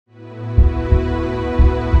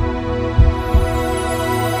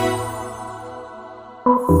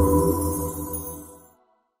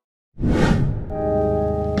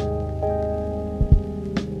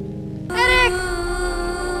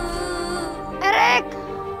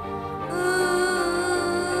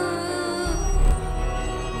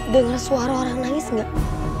dengar suara orang nangis nggak?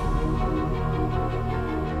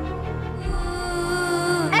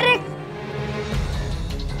 Erik!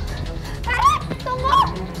 Erik, tunggu!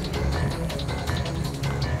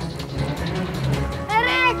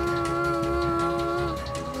 Erik!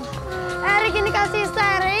 Erik, ini Kak Sista,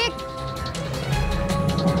 Erik!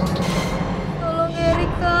 Tolong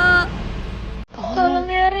Erik, Kak! Tolong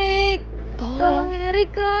Erik! Tolong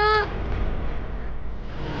Erik, Kak!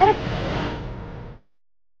 Erik!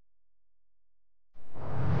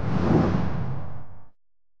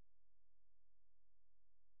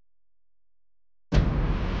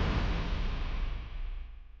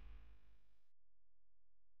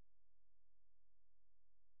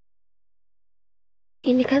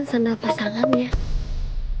 Ini kan sandal pasangannya.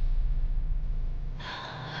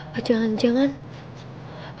 Apa jangan-jangan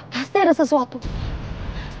pasti ada sesuatu.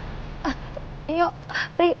 Yuk,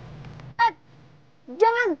 Ri.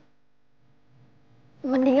 Jangan.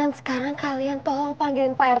 Mendingan sekarang kalian tolong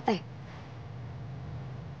panggilin Pak RT.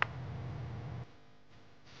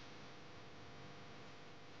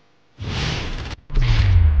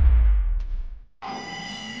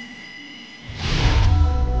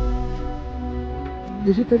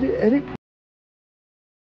 Jadi tadi Erik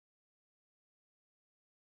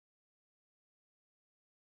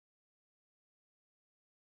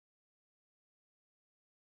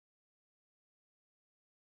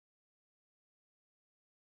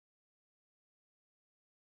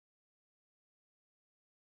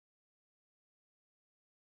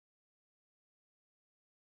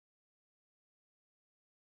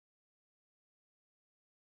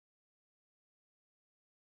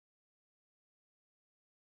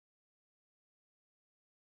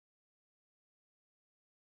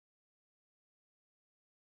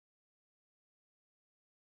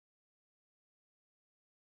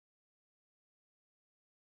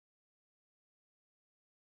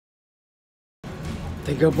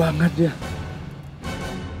tega banget ya.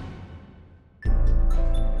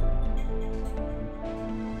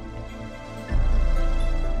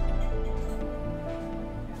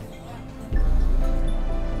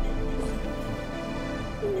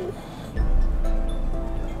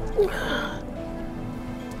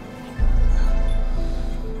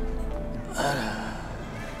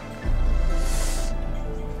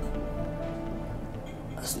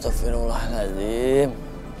 Astagfirullahaladzim.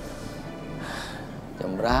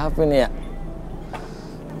 Jam berapa ini ya?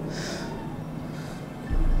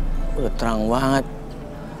 Udah terang banget.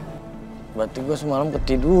 Berarti gue semalam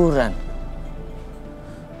ketiduran.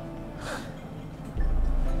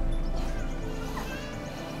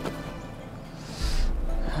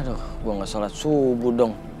 Aduh, gue nggak sholat subuh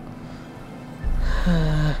dong.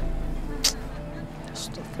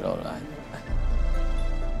 Astagfirullahaladzim.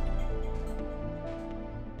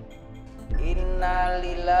 Inna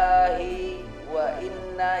lillahi wa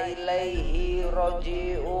inna ilaihi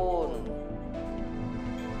roji'un.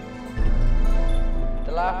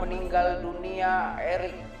 Telah meninggal dunia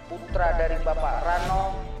Erik, putra dari Bapak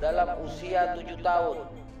Rano dalam usia 7 tahun.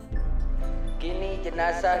 Kini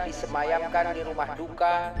jenazah disemayamkan di rumah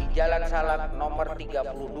duka di Jalan Salak nomor 32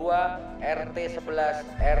 RT 11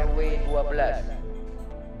 RW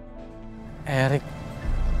 12. Erik.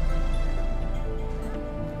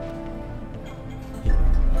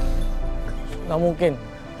 Gak mungkin.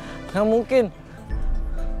 Gak mungkin.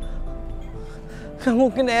 Gak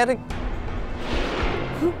mungkin Erik.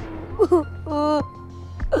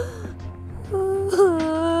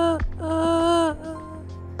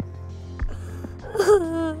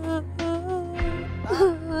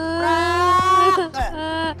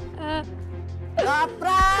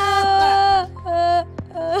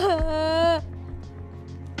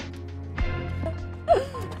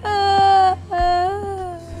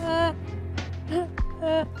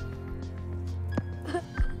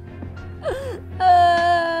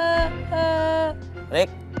 Erik.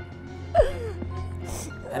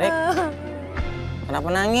 Erik. Kenapa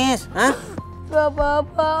nangis? Hah? Gak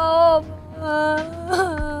apa-apa, Om.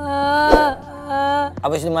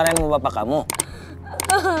 Habis dimarahin sama bapak kamu?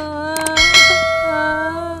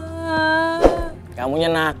 Kamunya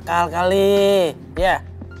nakal kali, ya?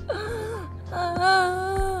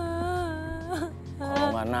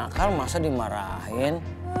 Kalau nggak nakal masa dimarahin?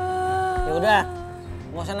 Ya udah,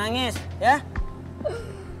 nggak usah nangis, ya?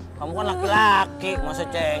 Kamu kan laki-laki, masa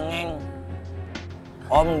cengeng.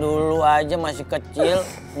 Om dulu aja masih kecil,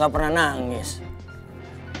 nggak pernah nangis.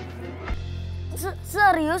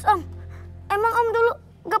 Serius, Om? Emang Om dulu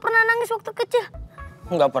nggak pernah nangis waktu kecil?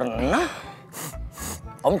 Nggak pernah.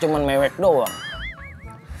 Om cuman mewek doang.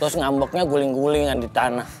 Terus ngambeknya guling-gulingan di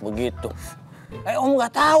tanah, begitu. Om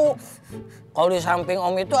nggak tahu. Kalau di samping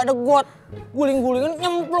Om itu ada got. Guling-gulingan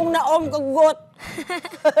nyemplung dah Om ke got.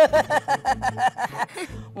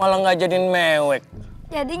 Malah nggak jadiin mewek.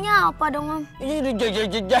 Jadinya apa dong Om? Jadi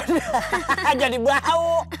jadi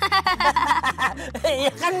bau.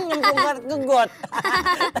 Iya kan nyemplung ke got.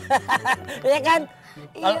 Iya kan?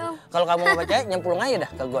 Iya. Kalau kamu nggak percaya nyemplung aja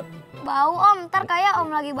dah ke got. Bau Om, ntar kayak Om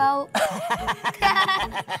lagi bau.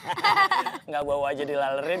 Nggak bau aja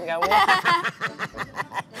dilalerin kamu.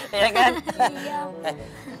 Iya kan? Iya.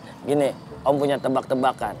 Gini, Om punya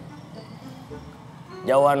tebak-tebakan.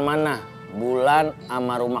 Jauhan mana bulan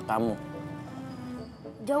sama rumah kamu?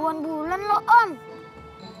 Jauhan bulan lo Om.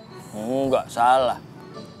 Enggak, salah.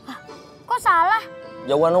 Kok salah?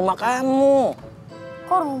 Jauhan rumah kamu.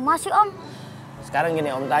 Kok rumah sih Om? Sekarang gini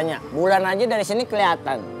Om tanya, bulan aja dari sini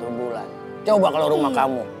kelihatan tuh bulan. Coba kalau rumah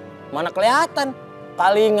kamu, mana kelihatan?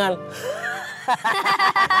 Kalingan.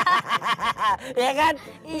 Iya kan?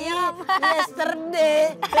 Iya.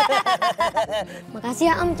 Yesterday. Makasih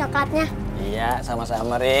ya Om coklatnya. Iya,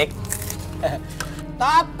 sama-sama Rik.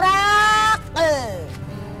 Toprak.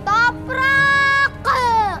 Toprak.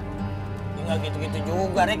 Enggak gitu-gitu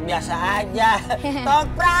juga Rik, biasa aja.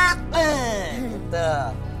 Toprak. Gitu.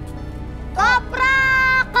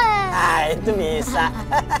 Toprak. Ah, itu bisa.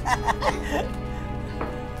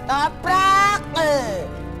 Toprak.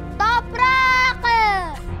 Toprak.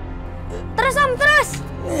 Terus Om, terus.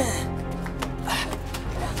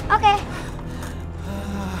 Oke.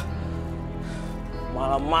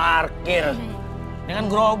 Malah parkir. Ini kan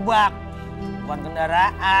gerobak, bukan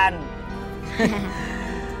kendaraan.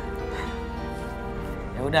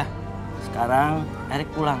 Ya udah, sekarang Erik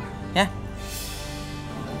pulang, ya.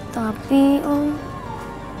 Tapi Om,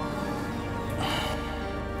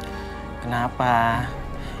 Kenapa?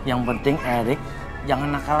 Yang penting Erik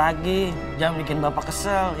jangan nakal lagi, jangan bikin Bapak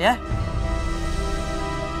kesel, ya.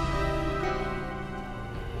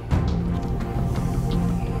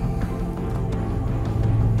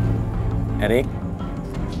 Erik,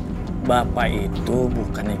 Bapak itu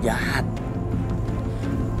bukannya jahat.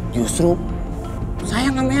 Justru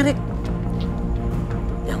sayang sama Erik.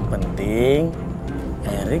 Yang penting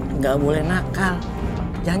Erik nggak boleh nakal.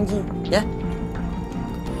 Janji, ya?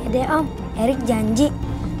 ya deh Om, Erik janji.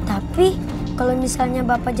 Tapi kalau misalnya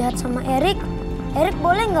Bapak jahat sama Erik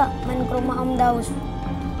boleh nggak main ke rumah Om Daus?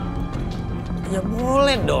 Ya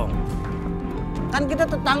boleh dong. Kan kita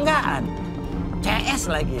tetanggaan. CS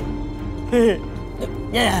lagi.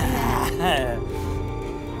 Ya.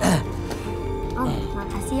 Om,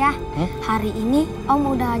 makasih ya. Hari ini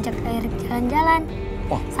Om udah ajak Erik jalan-jalan.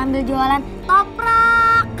 Oh. Sambil jualan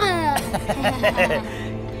toprak.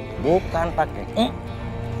 Bukan pakai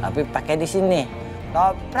tapi pakai di sini.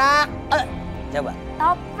 Toprak. Coba.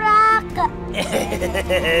 Toprak.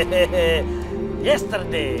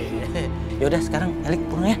 Yesterday. Yaudah sekarang Erik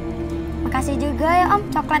pulang ya. Makasih juga ya Om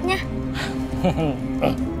coklatnya.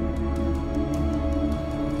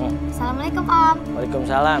 Assalamualaikum Om.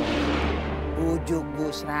 Waalaikumsalam. Ujuk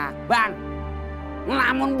busrak. Bang,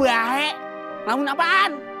 ngelamun bahe. Ngelamun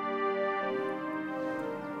apaan?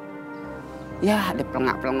 Ya,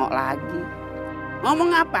 dipelengak-pelengok lagi.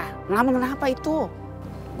 Ngomong apa? Ngelamun kenapa itu?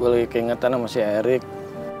 Gue lagi keingetan sama si Erik.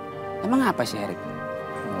 Emang apa sih, Erik?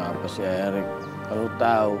 Ngapa si Erik? Kalau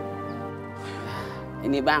tahu.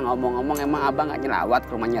 Ini bang, ngomong-ngomong emang abang gak nyelawat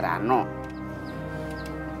ke rumahnya Rano?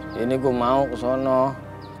 Ini gue mau ke sono.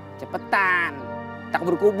 Cepetan, tak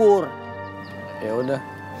kubur-kubur. Ya udah.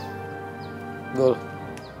 Gul,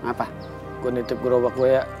 Apa? gue nitip gerobak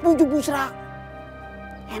gue ya. Ujuk busrak.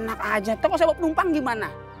 Enak aja, tapi saya bawa penumpang gimana?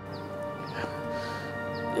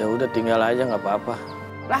 Ya udah tinggal aja nggak apa-apa.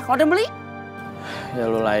 Lah, kalau udah beli? Ya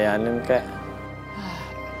lu layanin kek.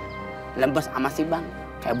 Lembes sama si bang,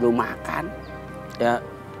 kayak belum makan. Ya,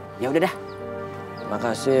 Ya udah dah.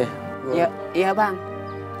 makasih. Gul. Ya, iya bang.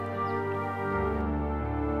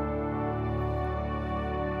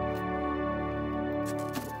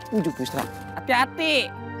 Ujuk busrak.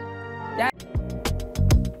 Hati-hati.